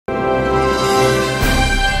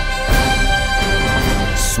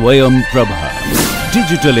Swayam Prabha.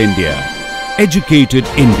 Digital India. Educated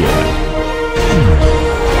India.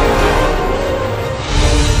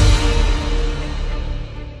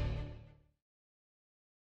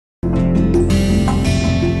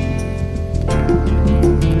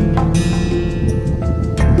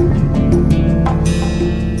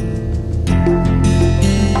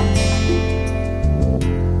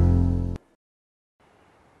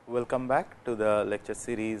 Welcome back to the lecture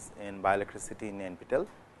series in bioelectricity in NPTEL.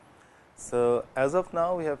 So, as of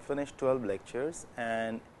now we have finished 12 lectures,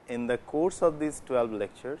 and in the course of these 12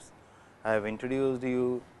 lectures I have introduced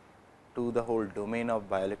you to the whole domain of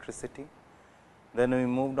bioelectricity. Then we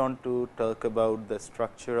moved on to talk about the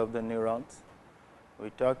structure of the neurons.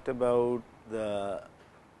 We talked about the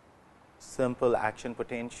simple action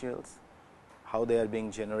potentials, how they are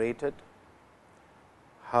being generated,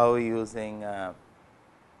 how using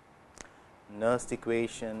Nernst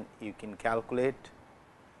equation you can calculate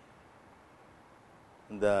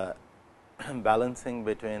the balancing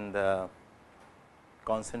between the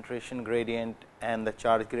concentration gradient and the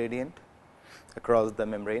charge gradient across the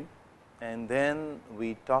membrane. And then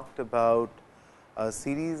we talked about a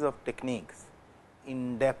series of techniques.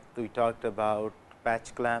 In depth we talked about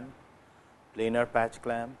patch clamp, planar patch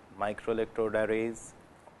clamp, microelectrode arrays,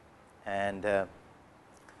 and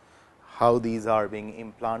how these are being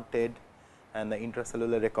implanted, and the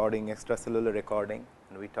intracellular recording, extracellular recording,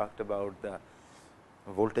 and we talked about the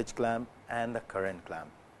voltage clamp and the current clamp.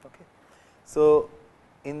 Okay. So,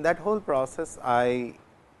 in that whole process I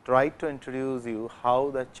tried to introduce you how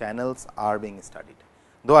the channels are being studied,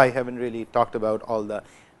 though I have not really talked about all the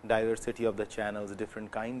diversity of the channels, different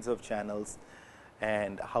kinds of channels,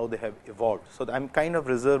 and how they have evolved. So, I am kind of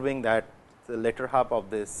reserving that the latter half of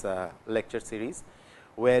this lecture series,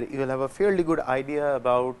 where you will have a fairly good idea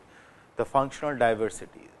about the functional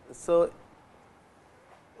diversity. So,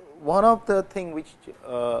 one of the thing which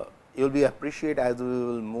you will be appreciate as we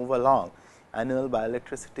will move along annual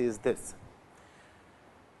bioelectricity is this,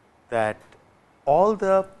 that all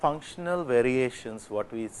the functional variations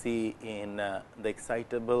what we see in the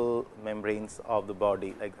excitable membranes of the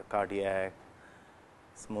body, like the cardiac,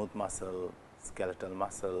 smooth muscle, skeletal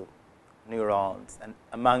muscle, neurons, and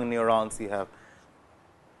among neurons you have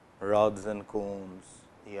rods and cones,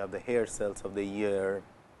 you have the hair cells of the ear,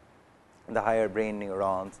 the higher brain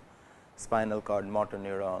neurons, spinal cord motor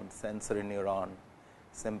neurons, sensory neuron,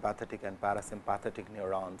 sympathetic and parasympathetic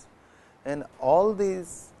neurons, and all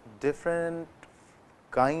these different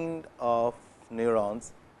kind of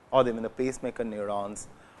neurons, or even the pacemaker neurons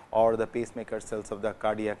or the pacemaker cells of the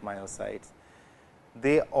cardiac myocytes,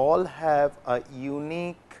 they all have a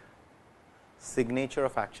unique signature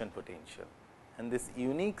of action potential. And this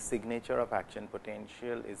unique signature of action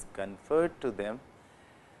potential is conferred to them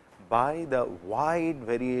by the wide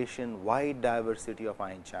variation, wide diversity of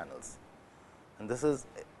ion channels. And this is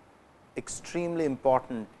extremely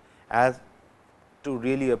important as to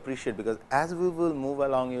really appreciate, because as we will move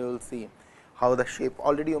along you will see how the shape,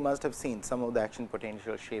 already you must have seen some of the action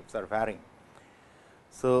potential shapes are varying.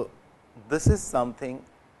 So, this is something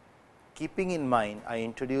keeping in mind, I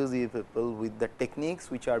introduce you people with the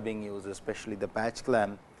techniques which are being used, especially the patch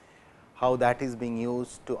clamp, how that is being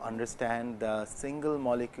used to understand the single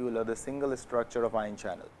molecule or the single structure of ion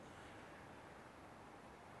channel.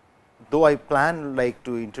 Though I plan like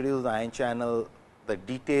to introduce the ion channel, the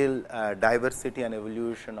detailed diversity and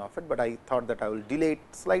evolution of it, but I thought that I will delay it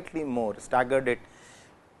slightly more, staggered it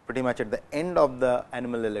pretty much at the end of the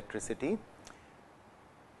animal electricity,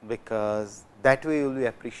 because that way you will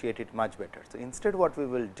appreciate it much better. So, instead what we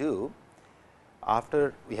will do,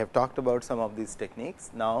 after we have talked about some of these techniques,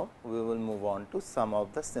 now we will move on to some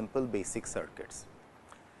of the simple basic circuits.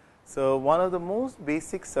 So, one of the most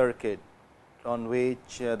basic circuit on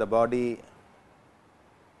which the body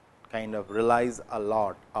kind of relies a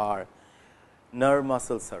lot are nerve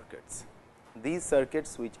muscle circuits. These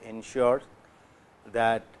circuits which ensure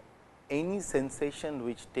that any sensation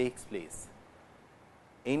which takes place,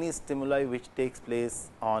 any stimuli which takes place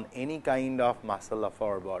on any kind of muscle of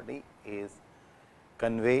our body is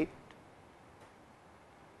conveyed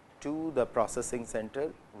to the processing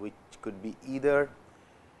center, which could be either,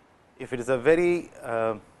 if it is a very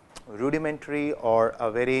rudimentary or a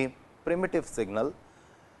very primitive signal,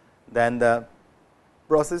 then the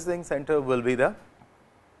processing center will be the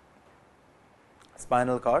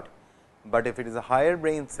spinal cord, but if it is a higher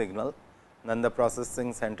brain signal, then the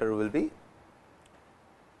processing center will be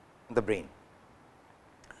the brain.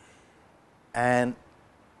 And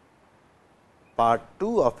part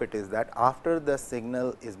 2 of it is that after the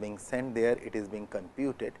signal is being sent there, it is being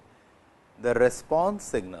computed, the response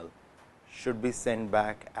signal should be sent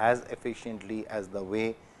back as efficiently as the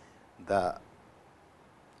way the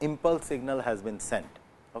impulse signal has been sent.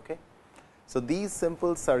 Okay. So, these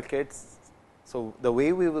simple circuits, so the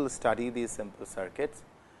way we will study these simple circuits,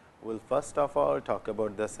 we will first of all talk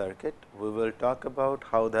about the circuit, we will talk about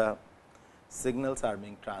how the signals are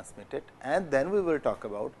being transmitted, and then we will talk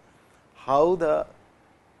about how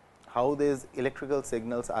these electrical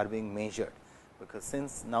signals are being measured, because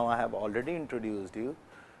since now I have already introduced you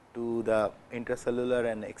to the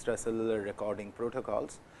intracellular and extracellular recording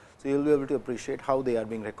protocols. So, you will be able to appreciate how they are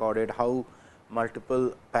being recorded, how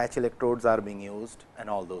multiple patch electrodes are being used and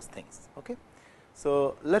all those things. Okay.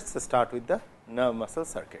 So, let us start with the nerve muscle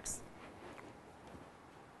circuits.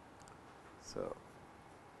 So,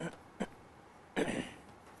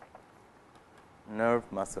 nerve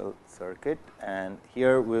muscle circuit, and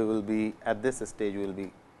here we will be at this stage we will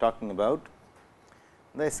be talking about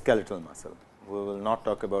the skeletal muscle. We will not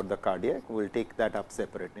talk about the cardiac, we will take that up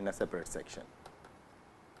separate in a separate section.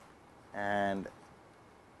 And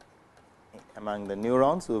among the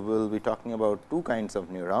neurons, we will be talking about two kinds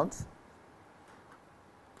of neurons: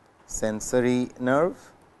 sensory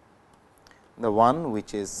nerve, the one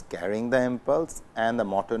which is carrying the impulse, and the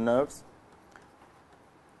motor nerves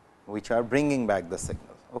which are bringing back the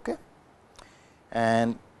signal. Okay.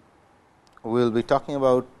 And we will be talking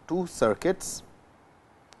about two circuits.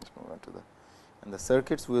 Let's move on to and the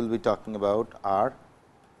circuits we will be talking about are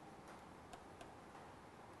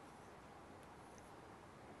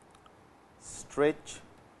stretch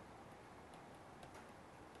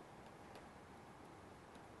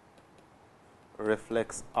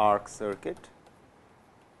reflex arc circuit,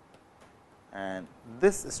 and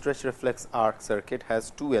this stretch reflex arc circuit has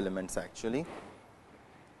two elements actually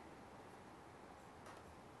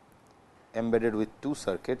embedded with two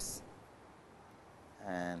circuits,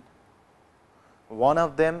 and one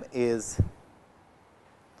of them is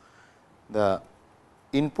the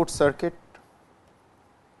input circuit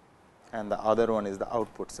and the other one is the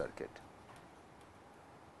output circuit.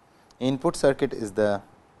 Input circuit is the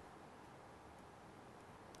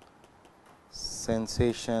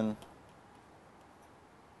sensation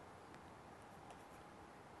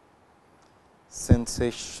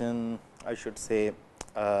I should say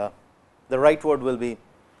the right word will be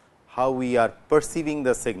how we are perceiving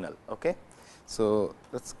the signal. Okay. So,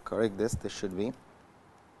 let us correct this, this should be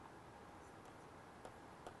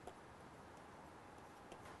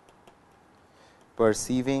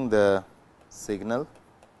perceiving the signal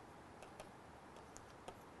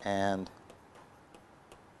and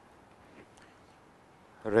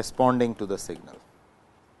responding to the signal.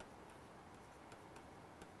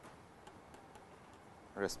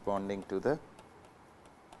 Responding to the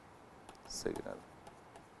signal.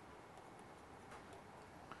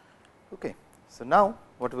 Okay. So, now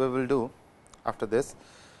what we will do after this,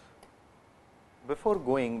 before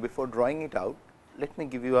drawing it out, let me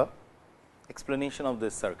give you a explanation of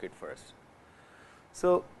this circuit first.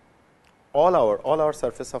 So, all our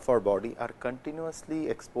surface of our body are continuously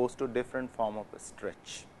exposed to different form of a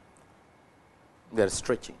stretch. They are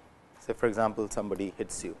stretching. Say for example, somebody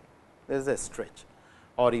hits you, there is a stretch,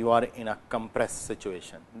 or you are in a compressed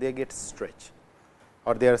situation, they get stretch,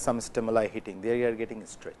 or there are some stimuli hitting, they are getting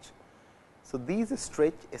stretch. So, these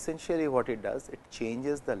stretch essentially what it does, it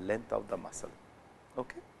changes the length of the muscle.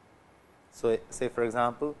 Okay. So, say for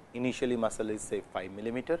example, initially muscle is say 5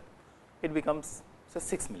 millimeter, it becomes say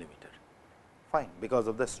 6 millimeter, fine, because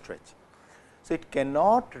of the stretch. So, it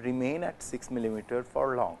cannot remain at 6 millimeter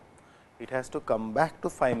for long, it has to come back to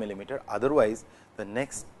 5 millimeter, otherwise the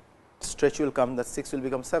next stretch will come, the 6 will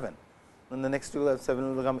become 7, then the next 7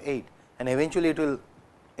 will become 8, and eventually it will,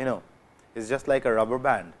 is just like a rubber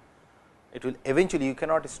band. It will eventually, you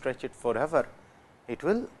cannot stretch it forever, it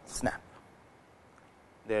will snap.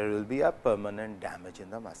 There will be a permanent damage in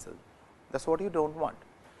the muscle. That is what you do not want.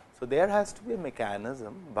 So, there has to be a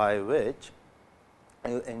mechanism by which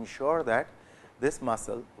you ensure that this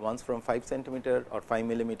muscle, once from 5 centimeter or 5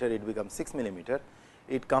 millimeter, it becomes 6 millimeter,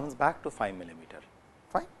 it comes back to 5 millimeter.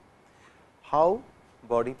 Fine. How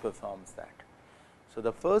body performs that? So,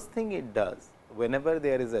 the first thing it does, whenever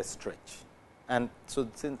there is a stretch, and so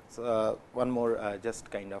since one more just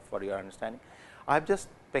kind of for your understanding, I have just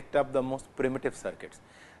picked up the most primitive circuits.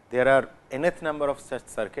 There are nth number of such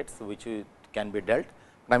circuits which can be dealt,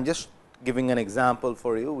 but I am just giving an example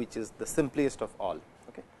for you, which is the simplest of all,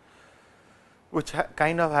 okay, which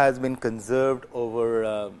kind of has been conserved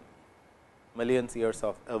over millions years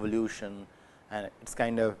of evolution, and it is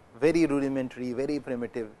kind of very rudimentary, very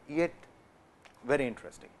primitive, yet very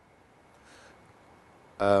interesting.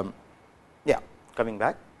 Yeah, coming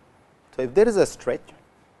back. So, if there is a stretch,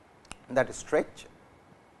 that stretch,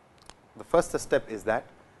 the first step is that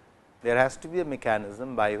there has to be a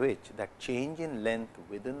mechanism by which that change in length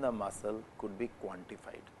within the muscle could be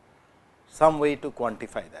quantified, some way to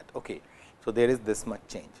quantify that. Okay. So, there is this much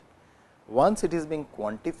change. Once it is being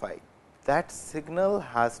quantified, that signal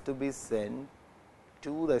has to be sent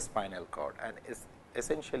to the spinal cord, and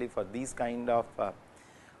essentially for these kind of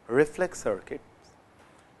reflex circuits,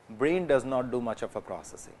 brain does not do much of a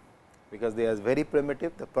processing, because they are very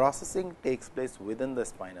primitive. The processing takes place within the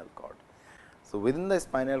spinal cord. So, within the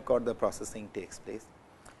spinal cord the processing takes place,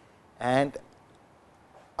 and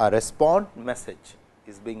a response message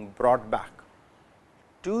is being brought back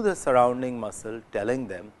to the surrounding muscle, telling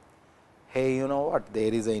them, hey, you know what,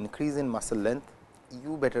 there is an increase in muscle length,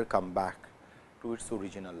 you better come back to its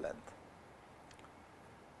original length.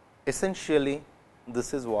 Essentially,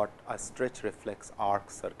 this is what a stretch reflex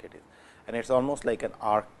arc circuit is, and it is almost like an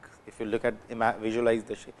arc. If you look at, visualize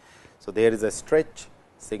the shape. So, there is a stretch,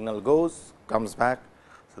 signal goes, comes back.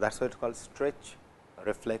 So, that is why it is called stretch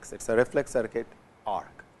reflex. It is a reflex circuit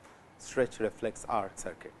arc, stretch reflex arc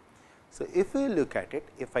circuit. So, if we look at it,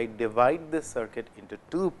 if I divide this circuit into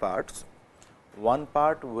two parts, one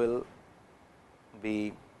part will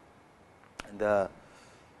be the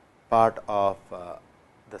part of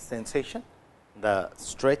the sensation, the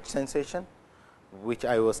stretch sensation, which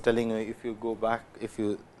I was telling you. If you go back, if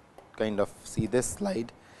you kind of see this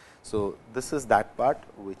slide. So, this is that part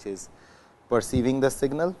which is perceiving the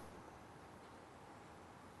signal,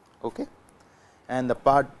 okay. And the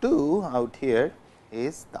part 2 out here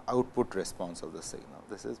is the output response of the signal.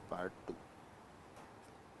 This is part 2,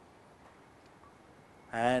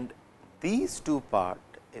 and these two parts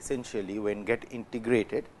essentially when get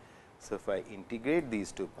integrated. So, if I integrate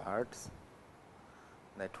these two parts,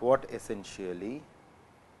 that what essentially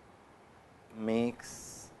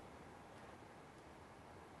makes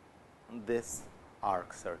this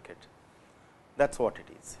arc circuit, that is what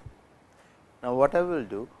it is. Now, what I will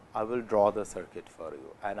do, I will draw the circuit for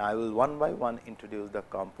you, and I will one by one introduce the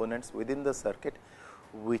components within the circuit,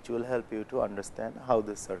 which will help you to understand how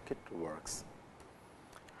this circuit works.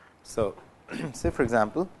 So, say for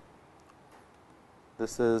example,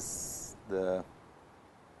 this is the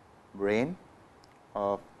brain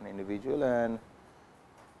of an individual, and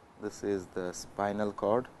this is the spinal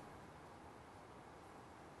cord.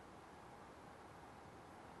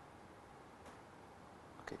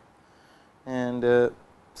 Okay. And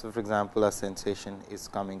so, for example, a sensation is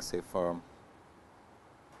coming, say, from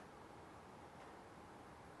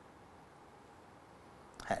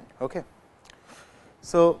hand. Okay.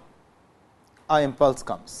 So, a impulse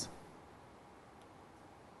comes.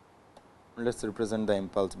 Let us represent the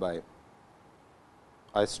impulse by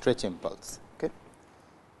a stretch impulse, okay.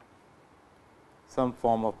 Some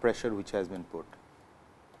form of pressure which has been put.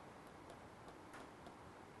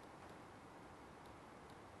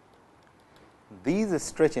 These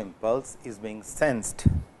stretch impulse is being sensed.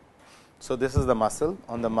 So, this is the muscle,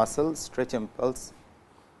 on the muscle stretch impulse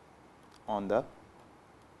on the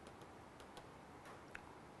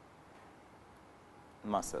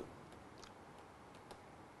muscle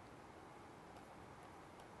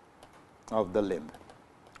of the limb,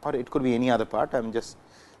 or it could be any other part. I am just,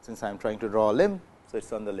 since I am trying to draw a limb, so it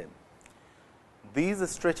is on the limb. These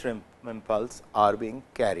stretch impulse are being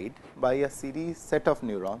carried by a series set of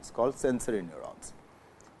neurons called sensory neurons.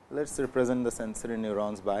 Let us represent the sensory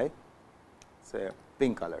neurons by, say,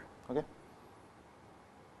 pink color. Okay.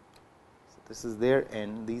 So, this is their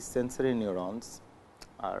end. These sensory neurons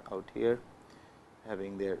are out here,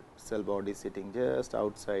 having their cell body sitting just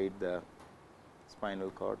outside the spinal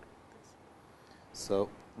cord. So,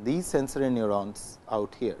 these sensory neurons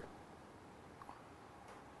out here,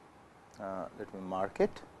 let me mark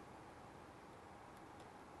it.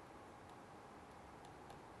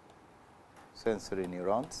 Sensory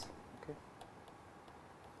neurons. Okay.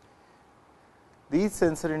 These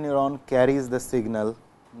sensory neuron carries the signal,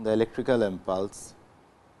 the electrical impulse,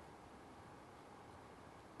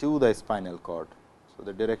 to the spinal cord. So,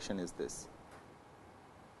 the direction is this.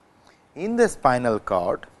 In the spinal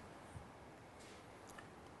cord,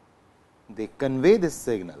 they convey this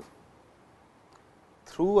signal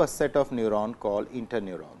through a set of neuron called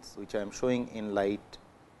interneurons, which I am showing in light,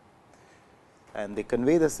 and they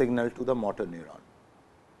convey the signal to the motor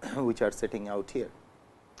neuron, which are sitting out here.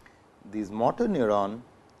 These motor neuron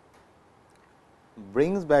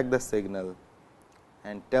brings back the signal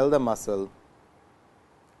and tell the muscle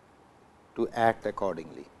to act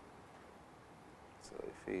accordingly. So,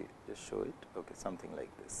 if we just show it, okay, something like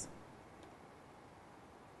this.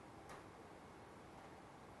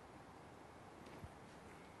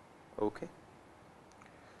 Okay.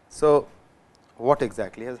 So, what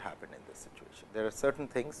exactly has happened in this situation? There are certain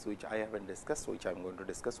things which I haven't discussed, which I am going to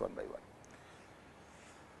discuss one by one.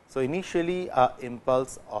 So, initially a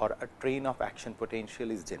impulse or a train of action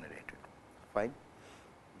potential is generated, fine.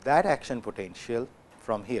 That action potential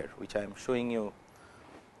from here, which I am showing you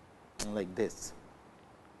like this.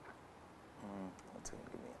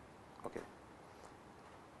 Okay.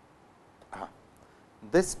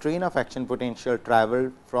 This train of action potential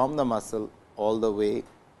traveled from the muscle all the way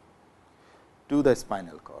to the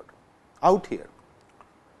spinal cord. Out here,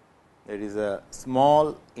 there is a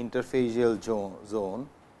small interfacial zone,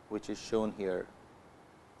 which is shown here,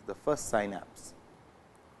 the first synapse.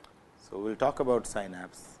 So, we will talk about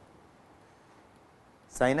synapse.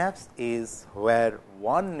 Synapse is where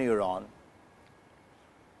one neuron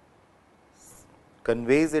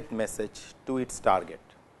conveys its message to its target.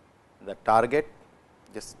 The target,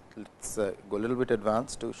 just let us go a little bit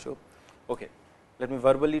advanced to show. Okay. Let me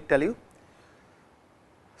verbally tell you.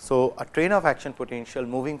 So, a train of action potential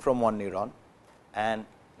moving from one neuron, and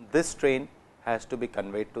this train has to be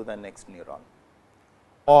conveyed to the next neuron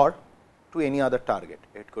or to any other target.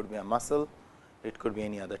 It could be a muscle, it could be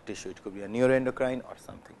any other tissue, it could be a neuroendocrine or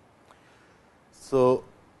something. So,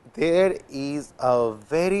 there is a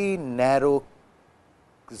very narrow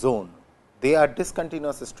zone. They are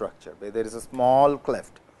discontinuous structure, where there is a small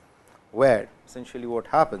cleft, where essentially what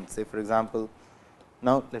happens, say for example,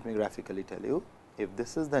 now let me graphically tell you, if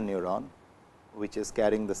this is the neuron which is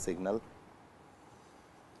carrying the signal,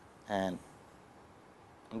 and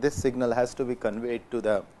this signal has to be conveyed to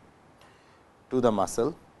the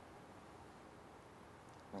muscle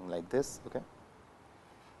like this, okay,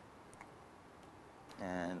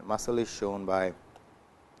 and muscle is shown by,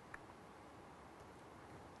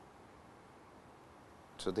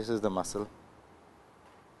 so this is the muscle,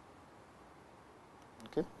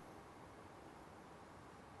 okay.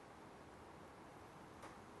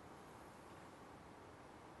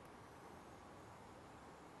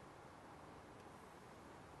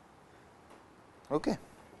 Okay.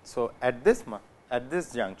 So, at this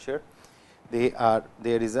juncture, there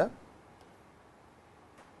is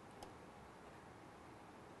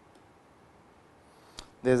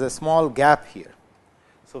a small gap here.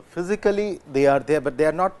 So, physically they are there, but they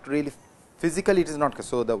are not really physically, it is not.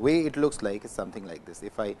 So, the way it looks like is something like this.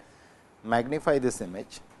 If I magnify this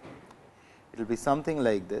image, it will be something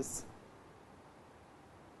like this.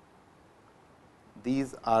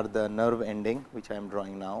 These are the nerve ending which I am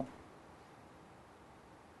drawing now.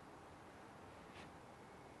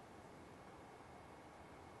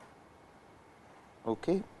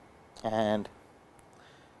 Okay, and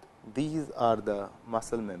these are the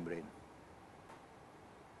muscle membrane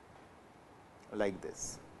like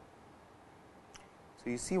this.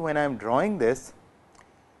 So, you see when I am drawing this,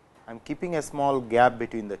 I am keeping a small gap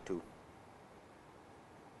between the two.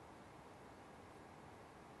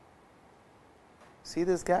 See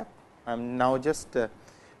this gap? I am now just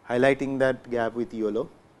highlighting that gap with yellow.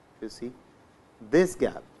 You see this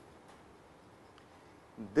gap.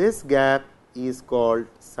 This gap is called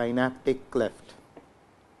synaptic cleft,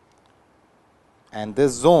 and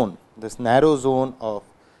this zone, this narrow zone of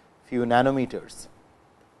few nanometers,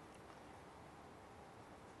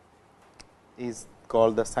 is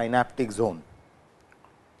called the synaptic zone.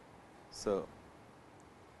 So,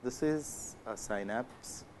 this is a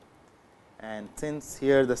synapse, and since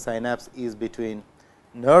here the synapse is between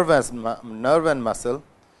nerve and muscle.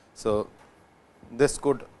 So, this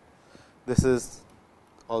is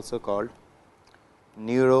also called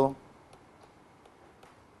neuromuscular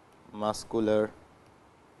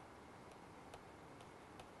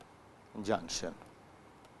junction,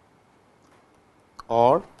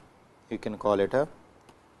 or you can call it a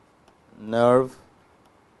nerve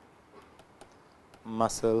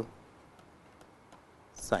muscle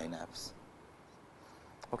synapse.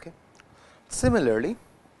 Okay. Similarly,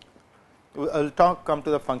 we will come to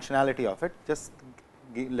the functionality of it. Just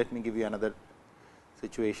let me give you another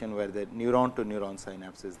situation where the neuron to neuron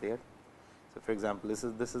synapse is there. So, for example, this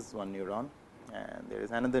is one neuron, and there is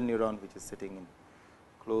another neuron which is sitting in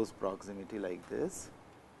close proximity like this.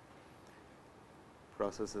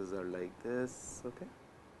 Processes are like this. Okay.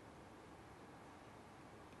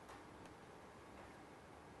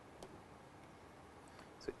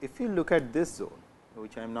 So, if you look at this zone,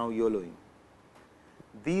 which I am now yellowing,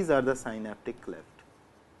 these are the synaptic cleft.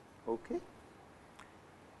 Okay.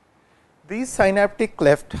 These synaptic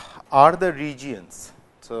cleft are the regions.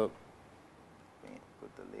 So, let me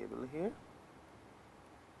put the label here.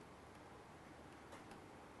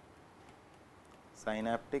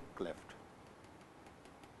 Synaptic cleft.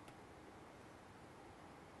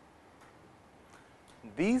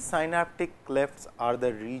 These synaptic clefts are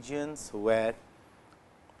the regions where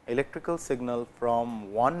electrical signal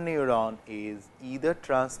from one neuron is either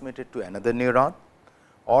transmitted to another neuron,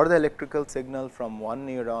 or the electrical signal from one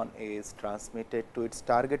neuron is transmitted to its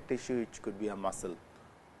target tissue, which could be a muscle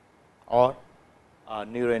or a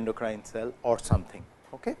neuroendocrine cell or something.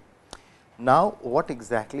 Okay. Now, what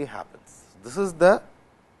exactly happens? This is the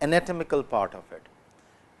anatomical part of it.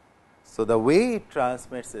 So, the way it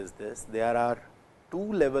transmits is this: there are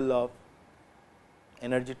two levels of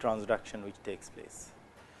energy transduction which takes place.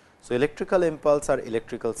 So, electrical impulse are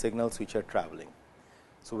electrical signals which are traveling.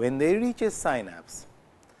 So, when they reach a synapse,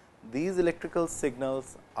 these electrical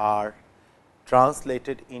signals are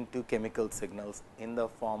translated into chemical signals in the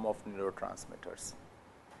form of neurotransmitters.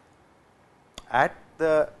 At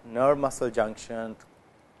the nerve muscle junction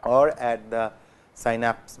or at the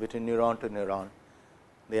synapse between neuron to neuron,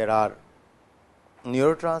 there are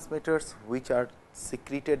neurotransmitters which are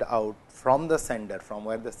secreted out from the sender, from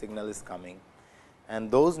where the signal is coming,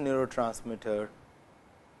 and those neurotransmitters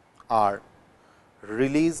are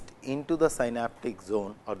released into the synaptic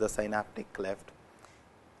zone or the synaptic cleft,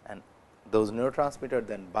 and those neurotransmitters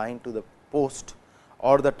then bind to the post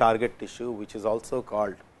or the target tissue, which is also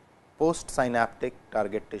called postsynaptic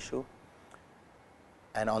target tissue.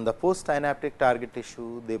 And on the postsynaptic target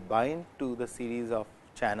tissue, they bind to the series of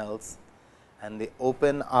channels and they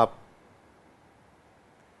open up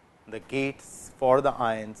the gates for the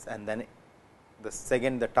ions, and then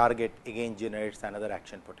the target again generates another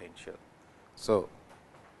action potential. So,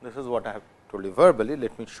 this is what I have told you verbally.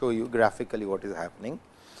 Let me show you graphically what is happening.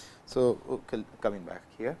 So, okay, coming back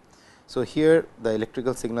here. So, here the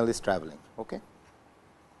electrical signal is traveling. Okay.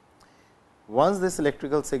 Once this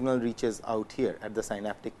electrical signal reaches out here at the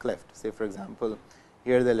synaptic cleft, say for example,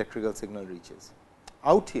 here the electrical signal reaches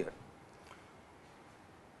out here.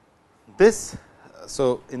 This,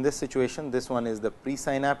 so in this situation, this one is the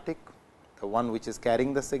presynaptic, the one which is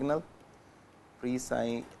carrying the signal,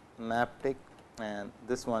 presynaptic, and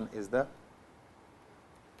this one is the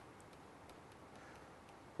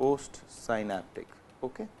postsynaptic.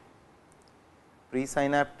 Okay.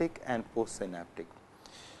 Presynaptic and postsynaptic.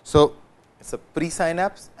 So, it is a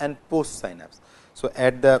presynapse and postsynapse. So,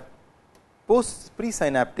 at the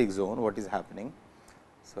presynaptic zone, what is happening?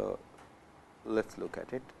 So, let us look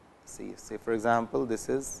at it. See, say for example, this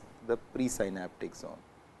is the presynaptic zone,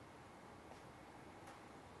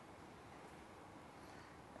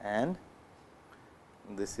 and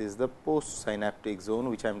this is the postsynaptic zone,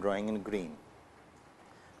 which I am drawing in green.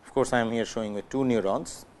 Of course, I am here showing with two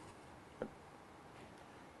neurons.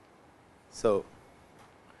 So,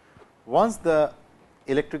 once the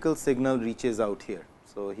electrical signal reaches out here,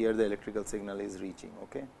 so here the electrical signal is reaching,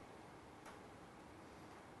 okay,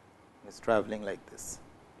 it is traveling like this.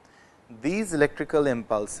 These electrical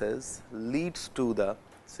impulses leads to the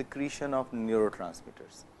secretion of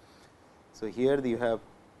neurotransmitters. So, here you have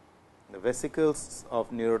the vesicles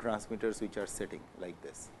of neurotransmitters which are sitting like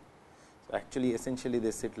this. So, actually essentially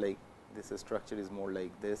they sit like this, structure is more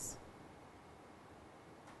like this,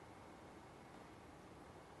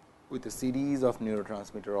 with a series of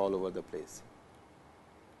neurotransmitter all over the place.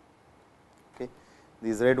 Okay.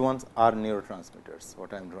 These red ones are neurotransmitters,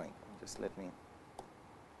 what I am drawing. Just let me.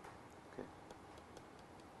 Okay.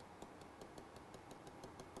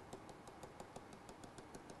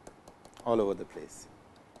 All over the place.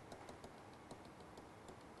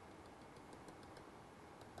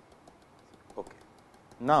 Okay.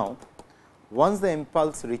 Now, once the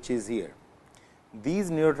impulse reaches here, these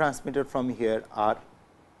neurotransmitters from here are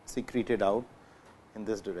secreted out in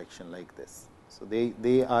this direction like this. So,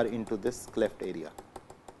 they are into this cleft area.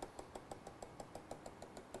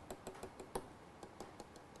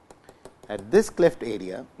 At this cleft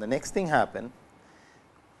area, the next thing happen,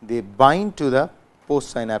 they bind to the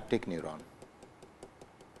postsynaptic neuron.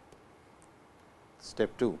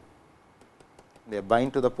 Step 2, they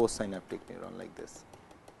bind to the postsynaptic neuron like this.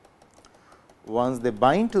 Once they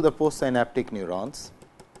bind to the postsynaptic neurons,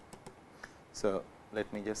 so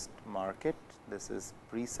let me just mark it. This is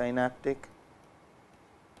presynaptic,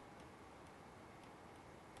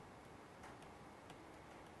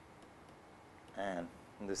 and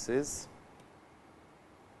this is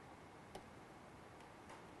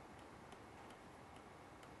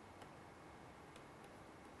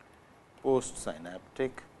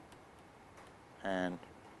postsynaptic, and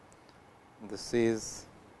this is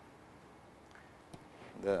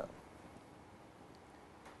the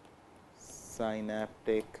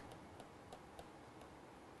synaptic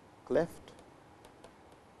cleft,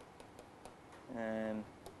 and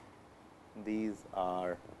these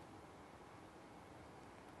are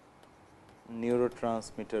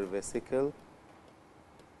neurotransmitter vesicle,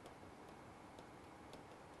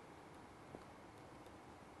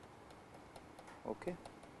 okay.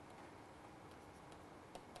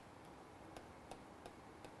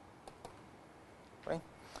 Right,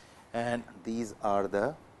 and these are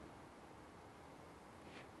the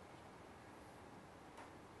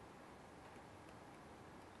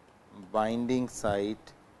binding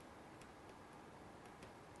site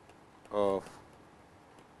of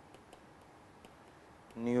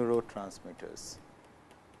neurotransmitters.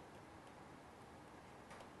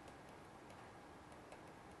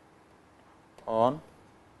 On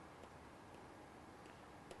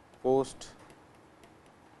post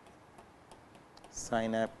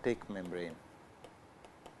synaptic membrane.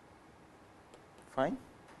 Fine.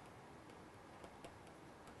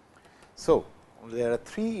 So, there are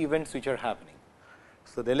three events which are happening.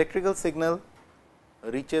 So, the electrical signal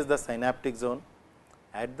reaches the synaptic zone.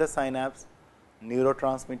 At the synapse,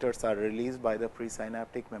 neurotransmitters are released by the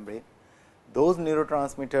presynaptic membrane. Those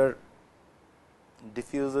neurotransmitter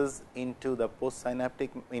diffuses into the postsynaptic,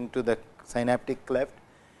 into the synaptic cleft.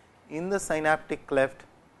 In the synaptic cleft,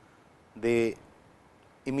 they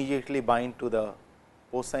immediately bind to the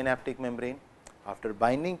postsynaptic membrane. After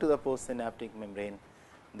binding to the postsynaptic membrane,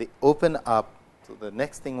 they open up. So, the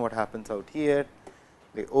next thing what happens out here,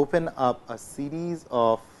 they open up a series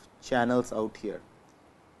of channels out here.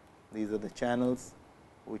 These are the channels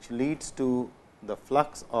which leads to the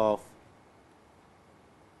flux of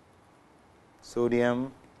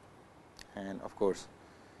sodium, and of course,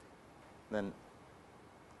 then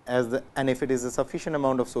as the, and if it is a sufficient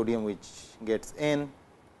amount of sodium which gets in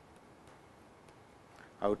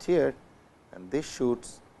out here, and this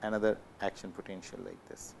shoots another action potential like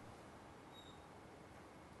this.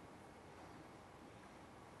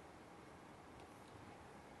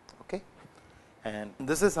 Okay. And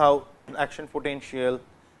this is how action potential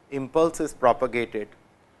impulse is propagated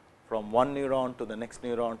from one neuron to the next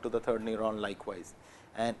neuron to the third neuron likewise.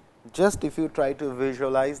 And just if you try to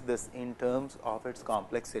visualize this in terms of its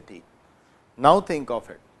complexity, now think of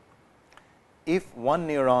it. If one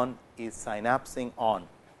neuron is synapsing on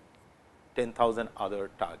 10,000 other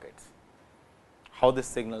targets, how this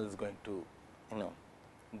signal is going to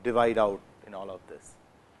divide out in all of this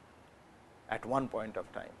at one point of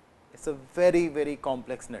time. It is a very, very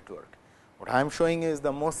complex network. What I am showing is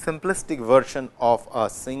the most simplistic version of a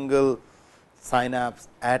single synapse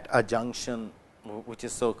at a junction which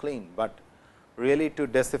is so clean, but really to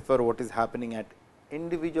decipher what is happening at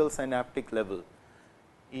individual synaptic level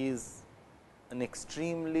is an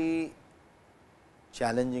extremely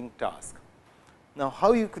challenging task. Now,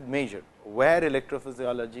 how you could measure where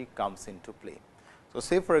electrophysiology comes into play. So,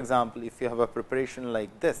 say for example, if you have a preparation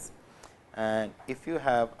like this, and if you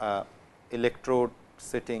have a electrode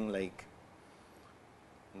sitting like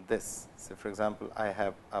this. Say for example, I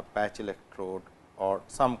have a patch electrode or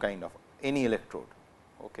some kind of any electrode.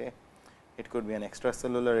 Okay. It could be an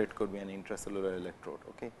extracellular, it could be an intracellular electrode.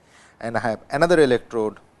 Okay. And I have another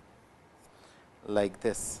electrode like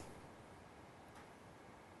this.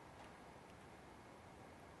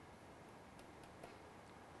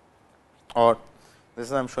 Or this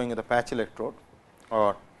is I am showing you the patch electrode,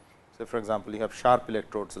 or say for example, you have sharp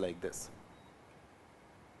electrodes like this.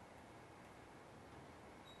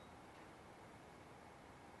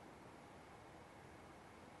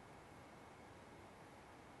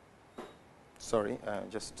 Sorry, I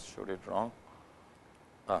just showed it wrong.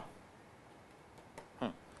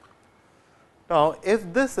 Now,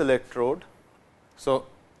 if this electrode, so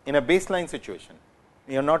in a baseline situation,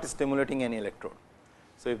 you are not stimulating any electrode.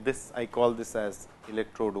 So, if this I call this as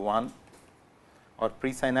electrode 1 or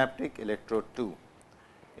presynaptic electrode 2,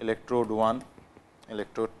 electrode 1,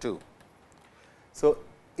 electrode 2. So,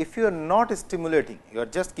 if you are not stimulating, you are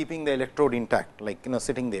just keeping the electrode intact like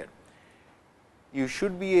sitting there, you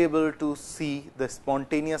should be able to see the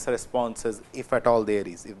spontaneous responses if at all there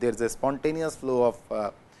is. If there is a spontaneous flow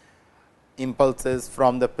of impulses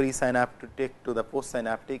from the presynaptic to the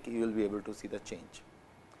postsynaptic, you will be able to see the change.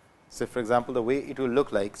 So, for example, the way it will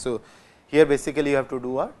look like. So, here basically you have to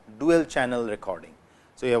do a dual channel recording.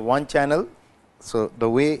 So, you have one channel. So, the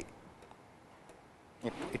way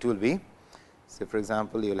it will be, say for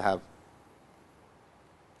example, you will have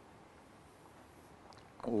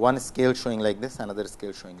one scale showing like this, another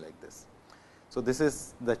scale showing like this. So, this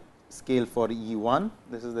is the scale for E 1,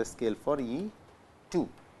 this is the scale for E 2,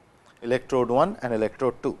 electrode 1 and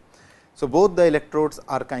electrode 2. So, both the electrodes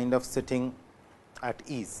are kind of sitting at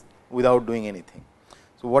ease without doing anything.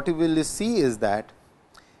 So, what you will see is that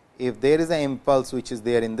if there is an impulse which is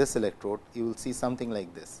there in this electrode, you will see something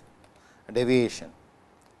like this, a deviation.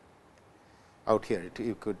 out here.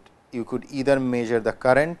 You could either measure the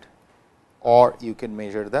current or you can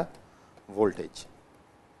measure the voltage,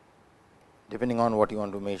 depending on what you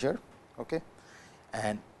want to measure. Okay.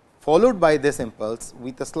 And followed by this impulse,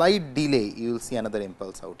 with a slight delay, you will see another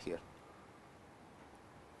impulse out here,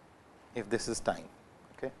 if this is time.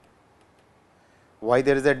 Okay. Why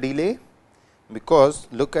there is a delay? Because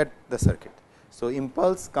look at the circuit. So,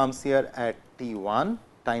 impulse comes here at t1,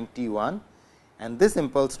 time t1, and this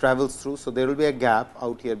impulse travels through. So, there will be a gap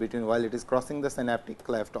out here between while it is crossing the synaptic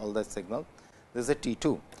cleft, all the signal. This is a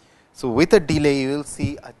t2. So, with a delay, you will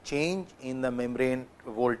see a change in the membrane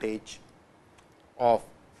voltage of,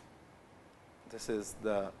 this is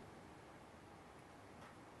the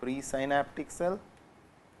presynaptic cell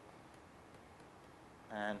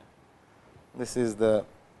and this is the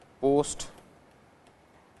post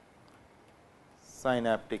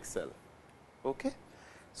synaptic cell. Okay.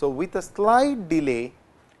 So, with a slight delay,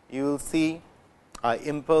 you will see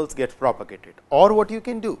impulse gets propagated, or what you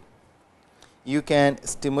can do, you can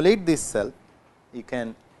stimulate this cell, you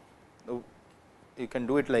can do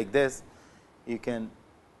it like this, you can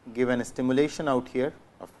give an stimulation out here,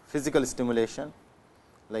 a physical stimulation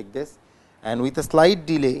like this, and with a slight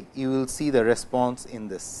delay you will see the response in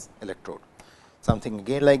this electrode. Something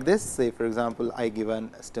again like this, say for example, I give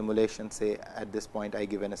an stimulation, say at this point I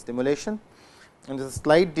give an stimulation, and with a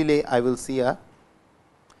slight delay I will see a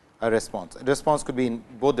response. A response could be in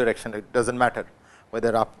both directions, it does not matter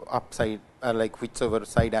whether upside like whichever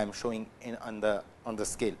side I am showing in on the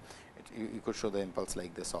scale. You could show the impulse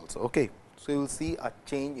like this also. Okay. So, you will see a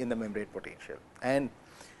change in the membrane potential, and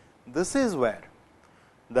this is where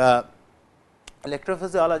the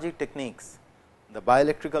electrophysiology techniques, the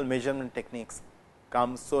bioelectrical measurement techniques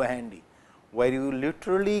come so handy, where you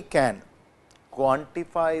literally can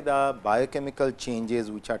quantify the biochemical changes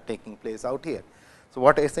which are taking place out here. So,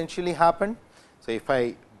 what essentially happened? So, if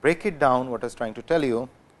I break it down, what I was trying to tell you,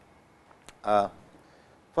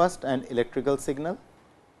 first an electrical signal,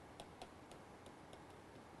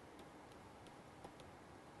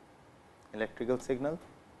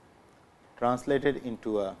 translated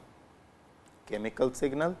into a chemical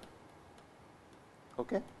signal.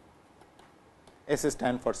 Okay. S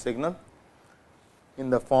stand for signal, in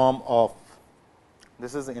the form of,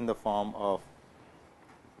 this is in the form of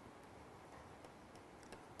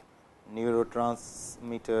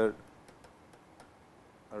neurotransmitter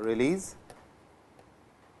release,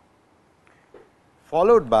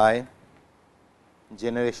 followed by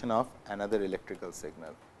generation of another electrical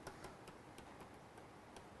signal.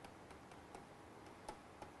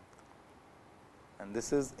 And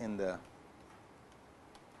this is in the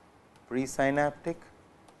presynaptic,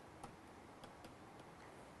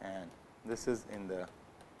 and this is in the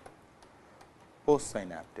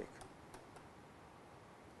postsynaptic,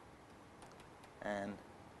 and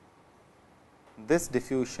this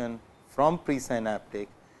diffusion from presynaptic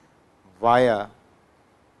via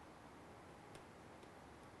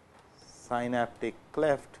synaptic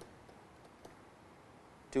cleft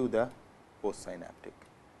to the postsynaptic.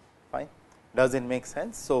 Fine. Does it make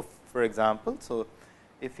sense? So, for example, so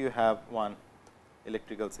if you have one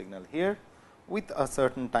electrical signal here with a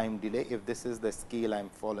certain time delay, if this is the scale I am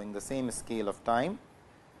following the same scale of time,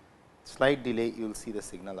 slight delay, you will see the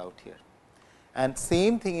signal out here. And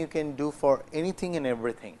same thing you can do for anything and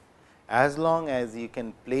everything, as long as you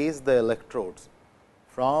can place the electrodes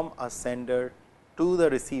from a sender to the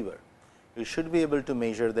receiver, you should be able to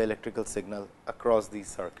measure the electrical signal across these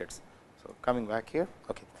circuits. So, coming back here.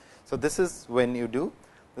 Okay. So, this is when you do,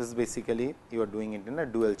 this is basically you are doing it in a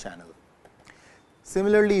dual channel.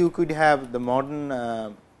 Similarly, you could have the modern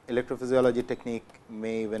electrophysiology technique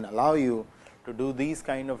may even allow you to do these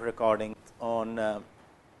kind of recordings on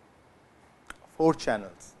 4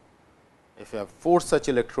 channels. If you have 4 such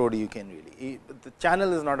electrode, you can really, the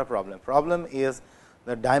channel is not a problem. Problem is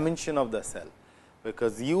the dimension of the cell,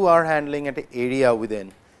 because you are handling at an area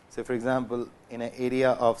within. So, for example, in an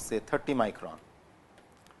area of say 30 micron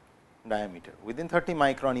diameter, within 30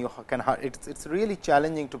 micron you can, it's really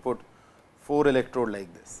challenging to put 4 electrode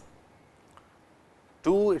like this.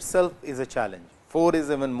 2 itself is a challenge, 4 is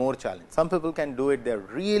even more challenge. Some people can do it, they are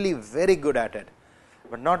really very good at it,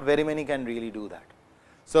 but not very many can really do that.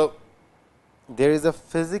 So, there is a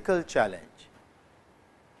physical challenge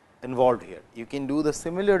involved here. You can do the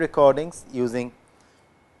similar recordings using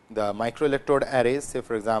the microelectrode arrays. Say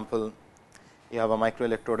for example, you have a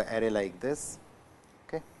microelectrode array like this,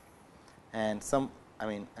 okay, and some, I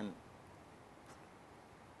mean, and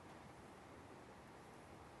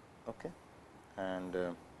okay, and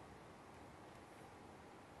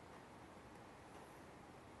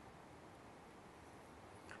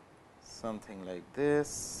something like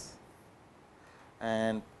this.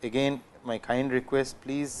 And again my kind request,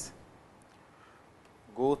 please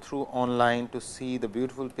go through online to see the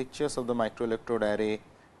beautiful pictures of the microelectrode array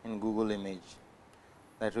in Google Image.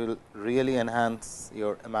 That will really enhance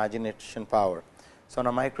your imagination power. So, on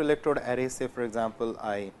a microelectrode array, say for example,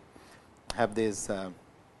 I have these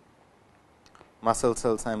muscle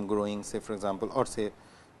cells I am growing, say for example, or say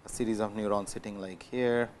a series of neurons sitting like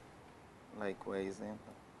here, likewise,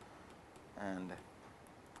 and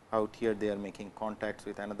out here they are making contacts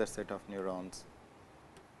with another set of neurons.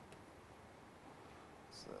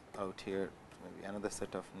 So, out here maybe another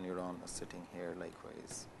set of neurons sitting here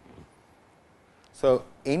likewise. So,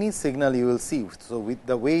 any signal you will see. So, with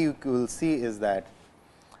the way you will see is that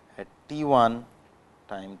at t 1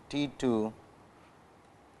 time t 2,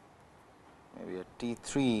 maybe at t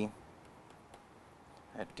 3,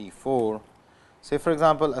 at t 4. Say for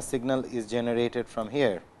example, a signal is generated from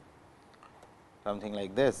here, something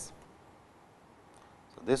like this.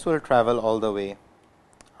 So, this will travel all the way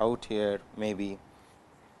out here, maybe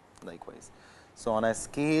likewise. So, on a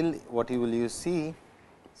scale, what you see,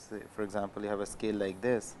 say for example, you have a scale like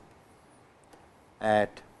this.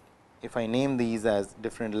 At, if I name these as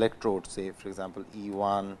different electrodes, say for example, E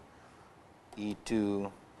 1, E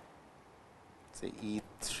 2, say E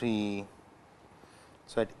 3.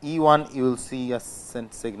 So, at E 1 you will see a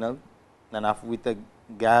sense signal, and with a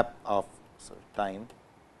gap of time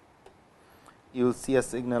you will see a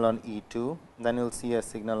signal on E 2, then you will see a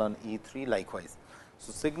signal on E 3 likewise.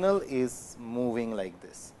 So, signal is moving like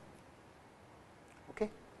this, okay,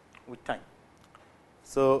 with time.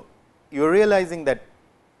 So, you are realizing that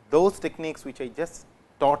those techniques which I just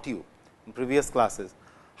taught you in previous classes,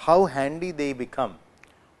 how handy they become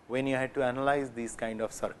when you had to analyze these kind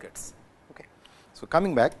of circuits. Okay. So,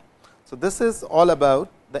 coming back, so this is all about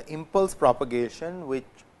the impulse propagation, which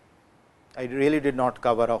I really did not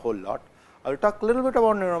cover a whole lot. I will talk a little bit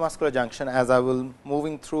about neuromuscular junction as I will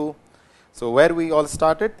moving through. So, where we all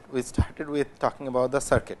started? We started with talking about the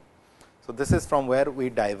circuit. So, this is from where we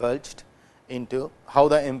diverged into how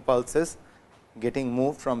the impulse is getting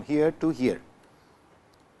moved from here to here.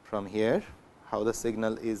 From here, how the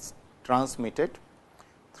signal is transmitted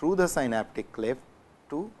through the synaptic cleft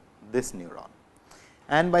to this neuron,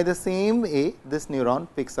 and by the same way this neuron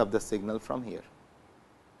picks up the signal from here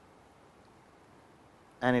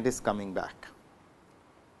and it is coming back.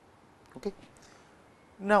 Okay.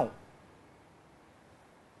 Now,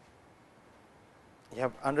 you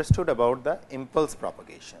have understood about the impulse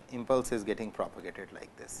propagation. Impulse is getting propagated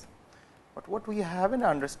like this. But what we haven't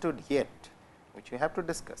understood yet, which we have to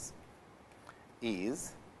discuss,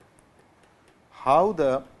 is how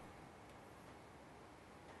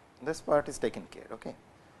this part is taken care. Okay,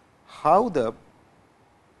 how the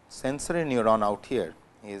sensory neuron out here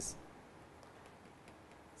is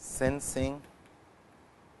sensing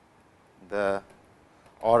the,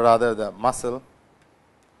 or rather the muscle.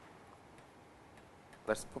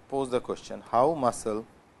 Let us pose the question, how muscle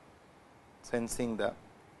sensing the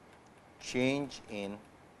change in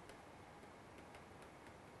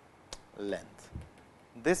length.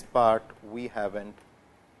 This part we haven't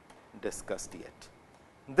discussed yet.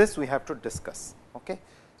 This we have to discuss. Okay.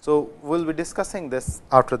 So, we will be discussing this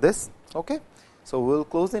after this. Okay. So, we will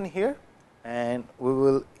close in here and we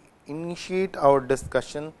will initiate our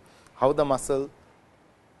discussion how the muscle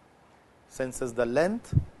senses the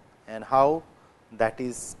length and how that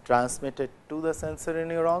is transmitted to the sensory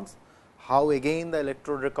neurons, how again the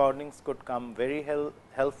electrode recordings could come very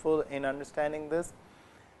helpful in understanding this,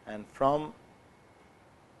 and from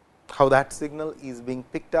how that signal is being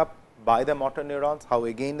picked up by the motor neurons, how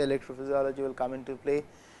again the electrophysiology will come into play,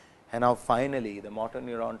 and how finally the motor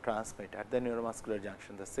neuron transmit at the neuromuscular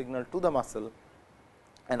junction the signal to the muscle,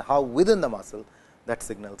 and how within the muscle that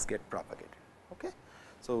signals get propagated. Okay.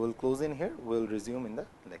 So, we will close in here, we will resume in the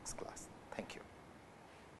next class. Thank you.